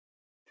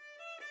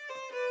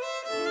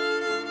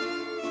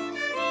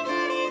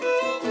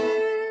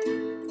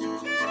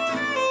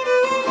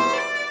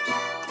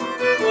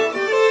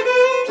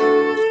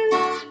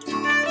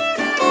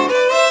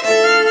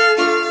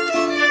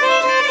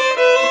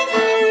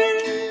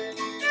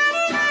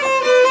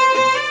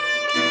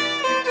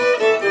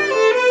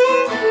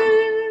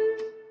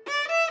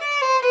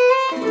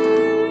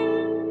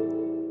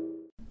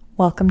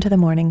Welcome to the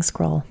Morning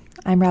Scroll.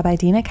 I'm Rabbi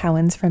Dina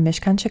Cowens from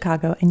Mishkan,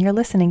 Chicago, and you're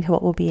listening to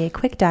what will be a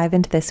quick dive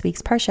into this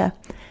week's Parsha.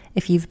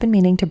 If you've been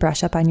meaning to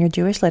brush up on your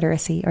Jewish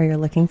literacy or you're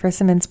looking for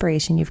some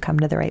inspiration, you've come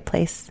to the right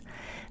place.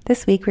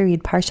 This week we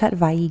read Parshat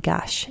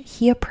Vayigash,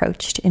 He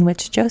Approached, in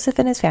which Joseph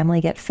and his family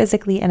get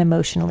physically and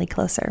emotionally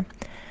closer.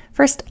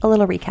 First, a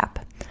little recap.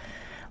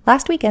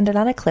 Last week ended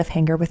on a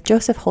cliffhanger with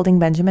Joseph holding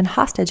Benjamin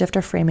hostage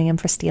after framing him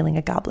for stealing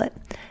a goblet.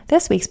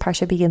 This week's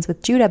Parsha begins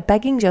with Judah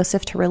begging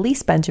Joseph to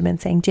release Benjamin,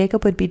 saying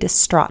Jacob would be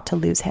distraught to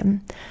lose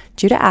him.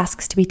 Judah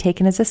asks to be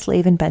taken as a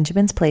slave in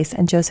Benjamin's place,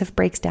 and Joseph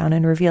breaks down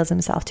and reveals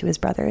himself to his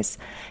brothers.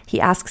 He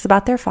asks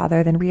about their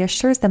father, then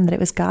reassures them that it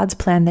was God's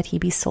plan that he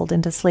be sold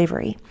into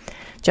slavery.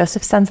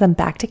 Joseph sends them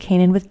back to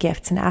Canaan with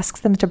gifts and asks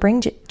them to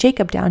bring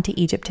Jacob down to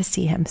Egypt to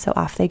see him, so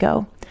off they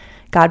go.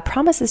 God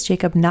promises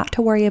Jacob not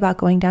to worry about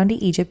going down to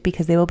Egypt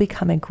because they will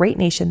become a great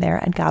nation there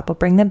and God will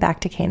bring them back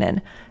to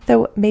Canaan,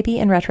 though maybe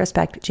in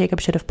retrospect,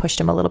 Jacob should have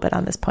pushed him a little bit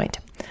on this point.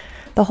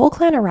 The whole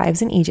clan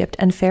arrives in Egypt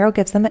and Pharaoh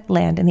gives them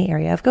land in the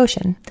area of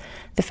Goshen.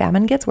 The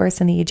famine gets worse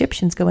and the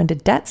Egyptians go into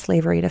debt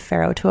slavery to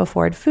Pharaoh to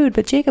afford food,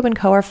 but Jacob and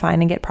co are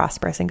fine and get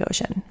prosperous in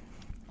Goshen.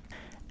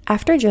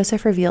 After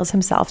Joseph reveals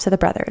himself to the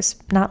brothers,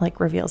 not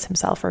like reveals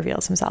himself,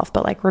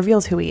 but like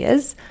reveals who he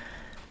is,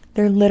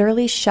 they're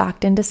literally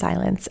shocked into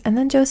silence, and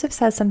then Joseph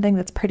says something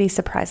that's pretty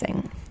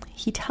surprising.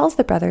 He tells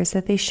the brothers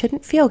that they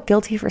shouldn't feel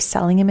guilty for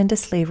selling him into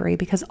slavery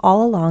because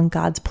all along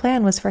God's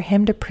plan was for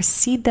him to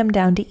precede them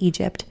down to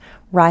Egypt,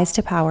 rise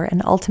to power,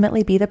 and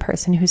ultimately be the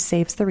person who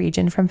saves the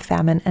region from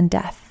famine and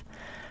death.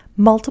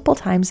 Multiple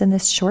times in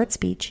this short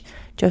speech,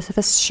 Joseph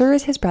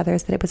assures his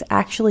brothers that it was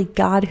actually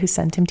God who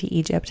sent him to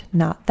Egypt,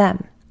 not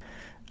them.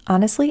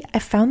 Honestly, I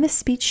found this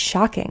speech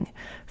shocking.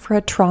 For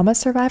a trauma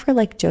survivor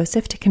like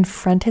Joseph to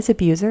confront his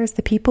abusers,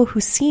 the people who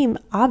seem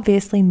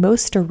obviously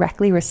most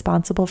directly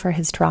responsible for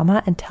his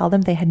trauma, and tell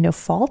them they had no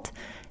fault,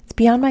 it's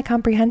beyond my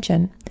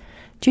comprehension.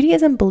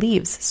 Judaism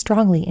believes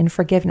strongly in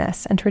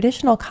forgiveness, and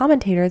traditional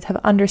commentators have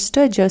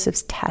understood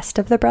Joseph's test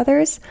of the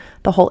brothers,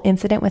 the whole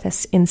incident with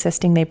us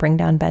insisting they bring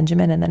down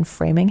Benjamin and then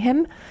framing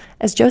him,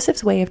 as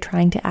Joseph's way of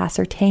trying to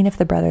ascertain if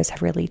the brothers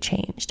have really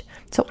changed.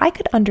 So I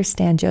could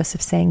understand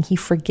Joseph saying he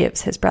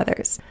forgives his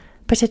brothers,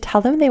 but to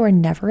tell them they were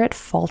never at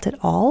fault at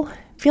all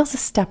feels a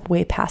step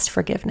way past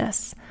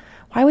forgiveness.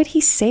 Why would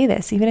he say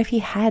this even if he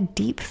had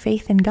deep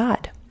faith in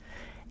God?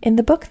 In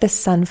the book The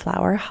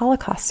Sunflower,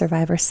 Holocaust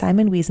survivor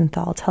Simon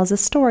Wiesenthal tells a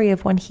story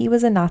of when he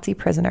was a Nazi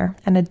prisoner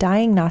and a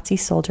dying Nazi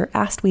soldier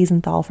asked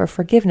Wiesenthal for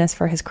forgiveness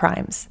for his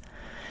crimes.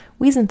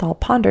 Wiesenthal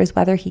ponders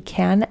whether he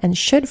can and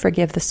should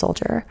forgive the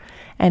soldier,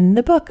 and in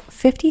the book,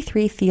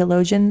 53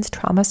 theologians,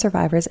 trauma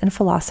survivors, and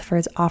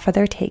philosophers offer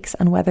their takes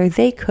on whether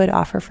they could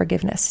offer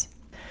forgiveness.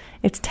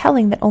 It's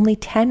telling that only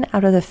 10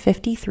 out of the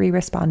 53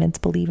 respondents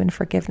believe in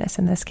forgiveness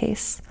in this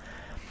case.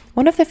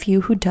 One of the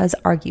few who does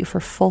argue for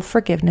full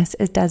forgiveness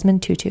is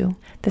Desmond Tutu,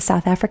 the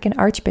South African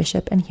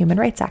archbishop and human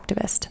rights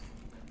activist.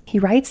 He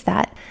writes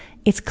that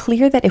it's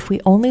clear that if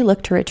we only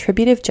look to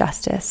retributive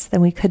justice,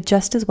 then we could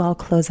just as well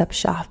close up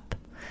shop.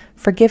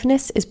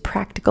 Forgiveness is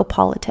practical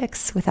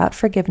politics. Without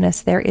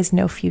forgiveness, there is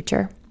no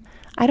future.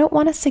 I don't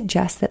want to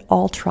suggest that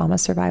all trauma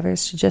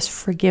survivors should just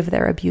forgive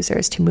their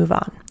abusers to move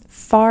on.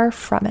 Far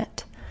from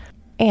it.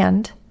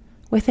 And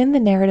within the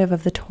narrative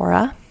of the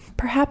Torah,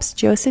 perhaps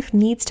Joseph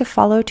needs to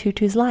follow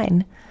Tutu's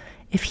line.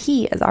 If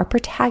he, as our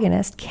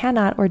protagonist,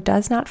 cannot or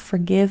does not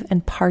forgive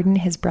and pardon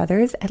his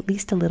brothers at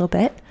least a little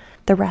bit,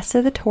 the rest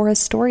of the Torah's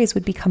stories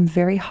would become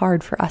very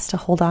hard for us to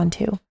hold on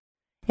to.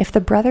 If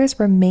the brothers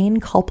remain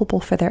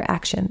culpable for their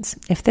actions,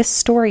 if this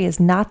story is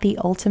not the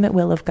ultimate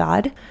will of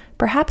God,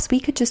 perhaps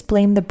we could just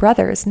blame the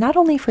brothers not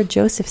only for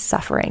Joseph's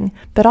suffering,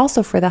 but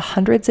also for the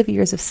hundreds of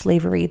years of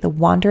slavery, the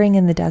wandering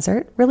in the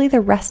desert, really the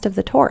rest of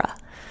the Torah.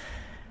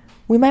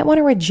 We might want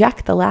to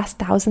reject the last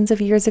thousands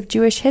of years of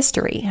Jewish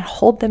history and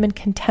hold them in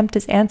contempt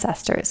as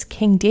ancestors.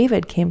 King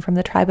David came from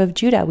the tribe of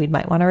Judah. We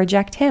might want to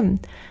reject him.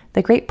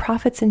 The great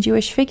prophets and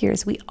Jewish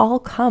figures, we all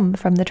come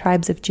from the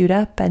tribes of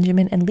Judah,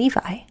 Benjamin, and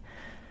Levi.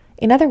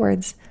 In other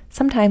words,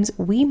 sometimes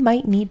we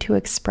might need to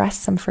express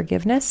some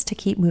forgiveness to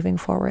keep moving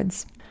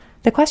forwards.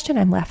 The question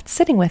I'm left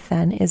sitting with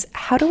then is,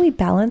 how do we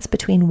balance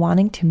between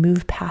wanting to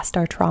move past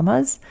our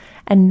traumas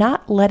and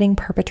not letting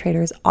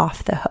perpetrators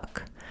off the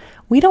hook?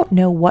 We don't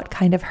know what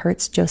kind of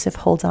hurts Joseph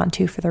holds on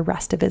to for the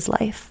rest of his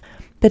life.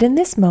 But in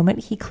this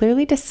moment, he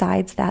clearly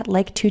decides that,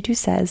 like Tutu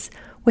says,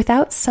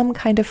 without some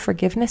kind of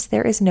forgiveness,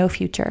 there is no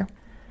future.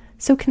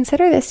 So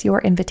consider this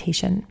your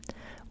invitation.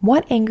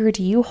 What anger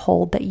do you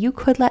hold that you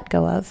could let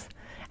go of?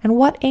 And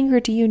what anger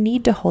do you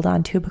need to hold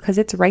on to because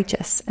it's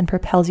righteous and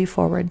propels you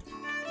forward?